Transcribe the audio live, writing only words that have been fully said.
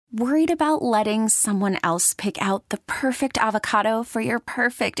Worried about letting someone else pick out the perfect avocado for your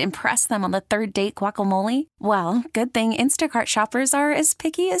perfect impress them on the third date guacamole? Well, good thing Instacart shoppers are as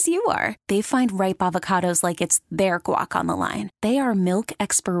picky as you are. They find ripe avocados like it's their guac on the line. They are milk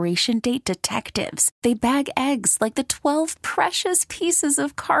expiration date detectives. They bag eggs like the 12 precious pieces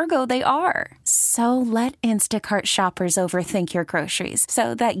of cargo they are. So let Instacart shoppers overthink your groceries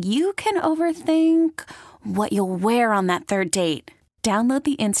so that you can overthink what you'll wear on that third date. Download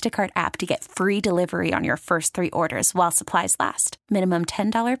the Instacart app to get free delivery on your first 3 orders while supplies last. Minimum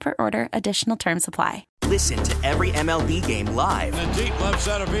 $10 per order. Additional terms apply. Listen to every MLB game live. In the deep left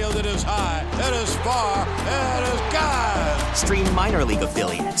center field, it is high, it is far, it is God. Stream minor league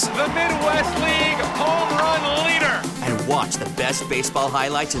affiliates. The Midwest League home run leader. And watch the best baseball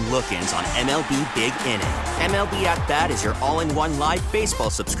highlights and look-ins on MLB Big Inning. MLB At Bat is your all-in-one live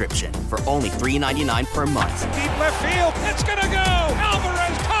baseball subscription for only $3.99 per month. Deep left field, it's gonna go.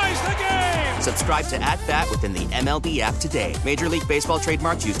 Alvarez ties the game. Subscribe to At Bat within the MLB app today. Major League Baseball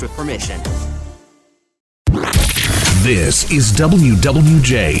trademarks used with permission. This is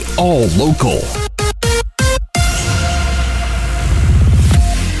WWJ All Local.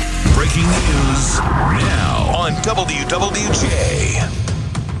 Breaking news now on WWJ.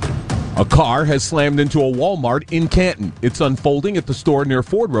 A car has slammed into a Walmart in Canton. It's unfolding at the store near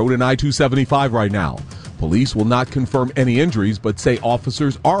Ford Road and I-275 right now. Police will not confirm any injuries, but say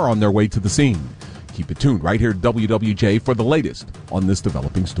officers are on their way to the scene. Keep it tuned right here at WWJ for the latest on this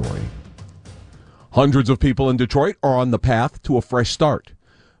developing story. Hundreds of people in Detroit are on the path to a fresh start.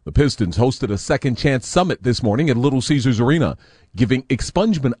 The Pistons hosted a second chance summit this morning at Little Caesars Arena, giving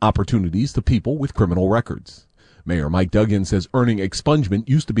expungement opportunities to people with criminal records. Mayor Mike Duggan says earning expungement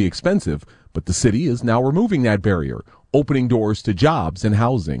used to be expensive, but the city is now removing that barrier, opening doors to jobs and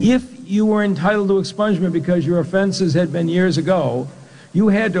housing. If you were entitled to expungement because your offenses had been years ago, you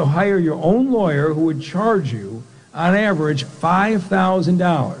had to hire your own lawyer who would charge you, on average,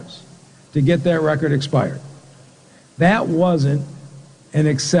 $5,000 to get that record expired. That wasn't an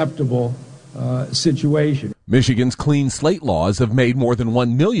acceptable situation. Michigan's clean slate laws have made more than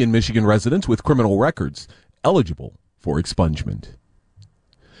 1 million Michigan residents with criminal records eligible for expungement.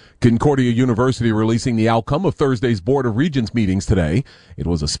 Concordia University releasing the outcome of Thursday's Board of Regents meetings today. It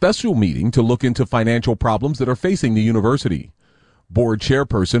was a special meeting to look into financial problems that are facing the university. Board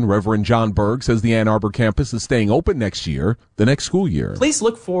chairperson Reverend John Berg says the Ann Arbor campus is staying open next year, the next school year. Please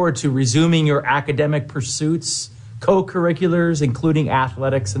look forward to resuming your academic pursuits. Co-curriculars, including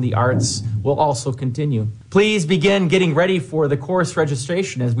athletics and the arts, will also continue. Please begin getting ready for the course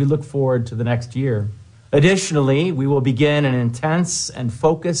registration as we look forward to the next year. Additionally, we will begin an intense and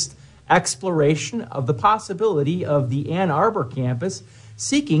focused exploration of the possibility of the Ann Arbor campus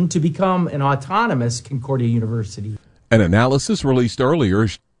seeking to become an autonomous Concordia University. An analysis released earlier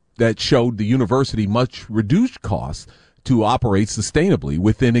that showed the university much reduced costs to operate sustainably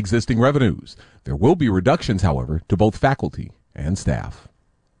within existing revenues. There will be reductions, however, to both faculty and staff.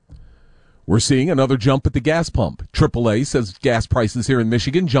 We're seeing another jump at the gas pump. AAA says gas prices here in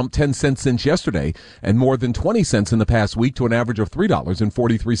Michigan jumped 10 cents since yesterday and more than 20 cents in the past week to an average of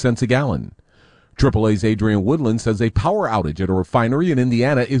 $3.43 a gallon. AAA's Adrian Woodland says a power outage at a refinery in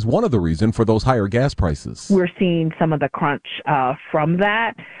Indiana is one of the reasons for those higher gas prices. We're seeing some of the crunch from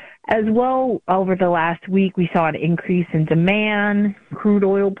that. As well, over the last week, we saw an increase in demand. Crude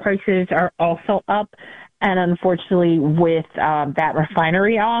oil prices are also up. And unfortunately, with that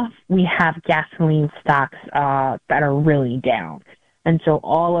refinery off, we have gasoline stocks that are really down. And so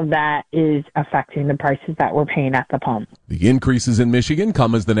all of that is affecting the prices that we're paying at the pump. The increases in Michigan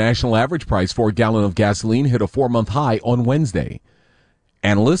come as the national average price for a gallon of gasoline hit a 4-month high on Wednesday.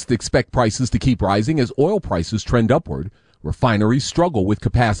 Analysts expect prices to keep rising as oil prices trend upward. Refineries struggle with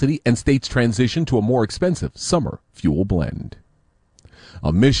capacity and states transition to a more expensive summer fuel blend.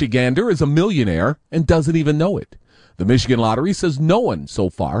 A Michigander is a millionaire and doesn't even know it. The Michigan Lottery says no one so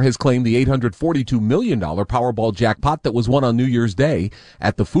far has claimed the $842 million Powerball jackpot that was won on New Year's Day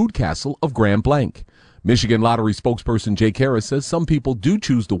at the Food Castle of Grand Blanc. Michigan Lottery spokesperson Jake Harris says some people do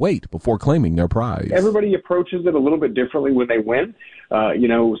choose to wait before claiming their prize. Everybody approaches it a little bit differently when they win.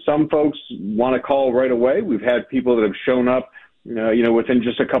 Some folks want to call right away. We've had people that have shown up, within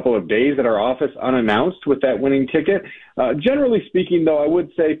just a couple of days at our office unannounced with that winning ticket. Generally speaking, though, I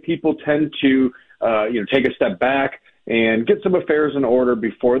would say people tend to, take a step back and get some affairs in order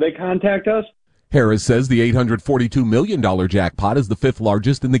before they contact us. Harris says the $842 million jackpot is the 5th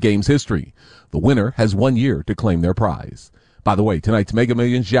largest in the game's history. The winner has 1 year to claim their prize. By the way, tonight's Mega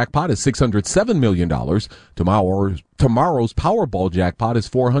Millions jackpot is $607 million. Tomorrow's Powerball jackpot is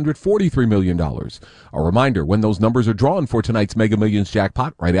 $443 million. A reminder, when those numbers are drawn for tonight's Mega Millions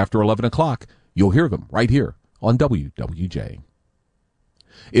jackpot, right after 11 o'clock, you'll hear them right here on WWJ.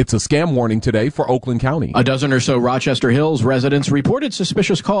 It's a scam warning today for Oakland County. A dozen or so Rochester Hills residents reported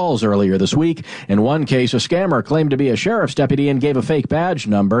suspicious calls earlier this week. In one case, a scammer claimed to be a sheriff's deputy and gave a fake badge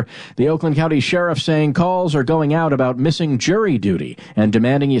number. The Oakland County Sheriff saying calls are going out about missing jury duty and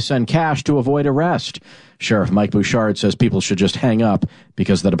demanding you send cash to avoid arrest. Sheriff Mike Bouchard says people should just hang up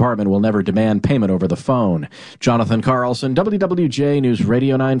because the department will never demand payment over the phone. Jonathan Carlson, WWJ News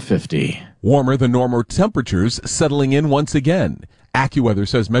Radio 950. Warmer than normal temperatures settling in once again. AccuWeather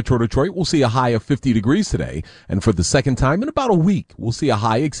says Metro Detroit will see a high of 50 degrees today, and for the second time in about a week, we'll see a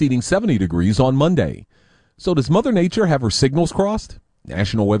high exceeding 70 degrees on Monday. So does Mother Nature have her signals crossed?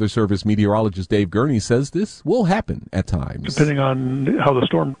 National Weather Service meteorologist Dave Gurney says this will happen at times. Depending on how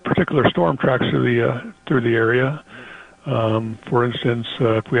the particular storm tracks through the area. For instance,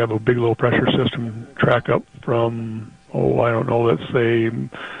 if we have a big low pressure system track up from, let's say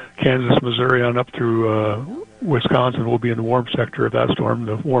Kansas, Missouri on up through Wisconsin, will be in the warm sector of that storm.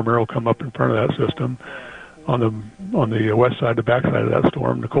 The warm air will come up in front of that system. On the west side, the back side of that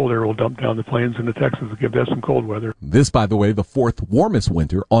storm, the cold air will dump down the plains into Texas to give that some cold weather. This, by the way, the fourth warmest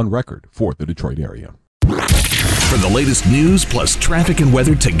winter on record for the Detroit area. For the latest news plus traffic and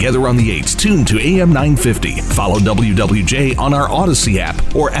weather together on the 8s, tune to AM 950. Follow WWJ on our Odyssey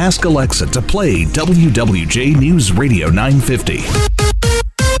app or ask Alexa to play WWJ News Radio 950.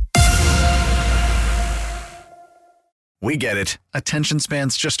 We get it. Attention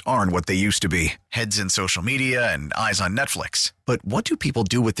spans just aren't what they used to be. Heads in social media and eyes on Netflix. But what do people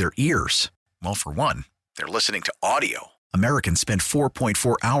do with their ears? Well, for one, they're listening to audio. Americans spend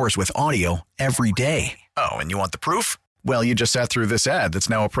 4.4 hours with audio every day. Oh, and you want the proof? Well, you just sat through this ad that's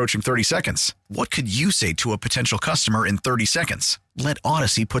now approaching 30 seconds. What could you say to a potential customer in 30 seconds? Let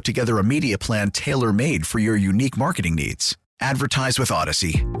Odyssey put together a media plan tailor-made for your unique marketing needs. Advertise with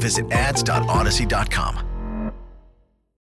Odyssey. Visit ads.odyssey.com.